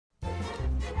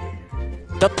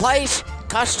The place,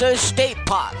 Custer State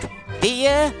Park. The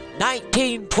year,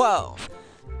 1912.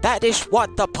 That is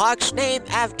what the park's named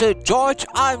after George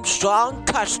Armstrong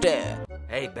Custer.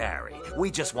 Hey, Barry, we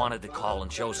just wanted to call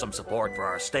and show some support for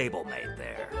our stablemate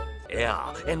there.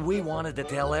 Yeah, and we wanted to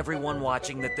tell everyone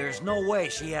watching that there's no way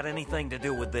she had anything to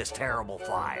do with this terrible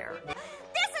fire.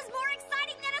 This is more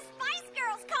exciting than a Spice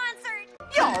Girls concert!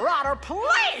 Your Honor,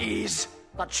 please!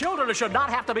 The children should not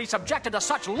have to be subjected to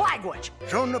such language.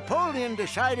 So Napoleon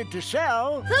decided to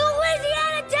sell The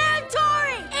Louisiana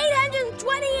Territory!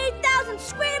 828,000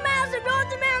 square miles of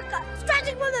North America,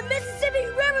 stretching from the Mississippi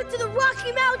River to the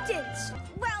Rocky Mountains.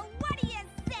 Well, what do you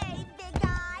say, big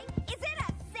guy? Is it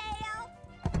a sale?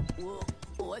 Well,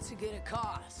 what's it gonna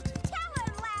cost? Tell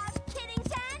her, loud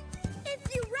Kiddington.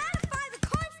 If you ratify the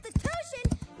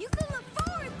Constitution, you can look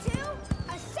forward to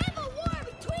a civil war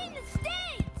between the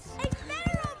states, a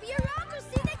federal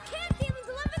bureaucracy that can't even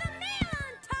deliver the mail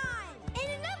on time, and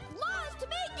enough laws to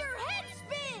make your head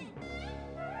spin.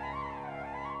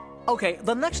 Okay,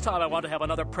 the next time I want to have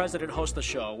another president host the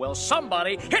show, will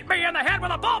somebody hit me in the head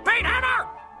with a ball-peen hammer?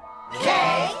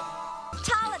 Okay.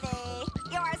 Tolliday,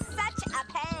 you're such a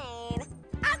pain.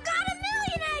 I've got a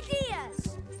million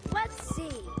ideas. Let's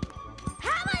see.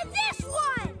 How about this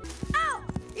one? Oh,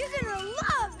 you're gonna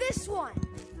love this one.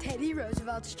 Teddy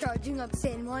Roosevelt's charging up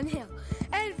San Juan Hill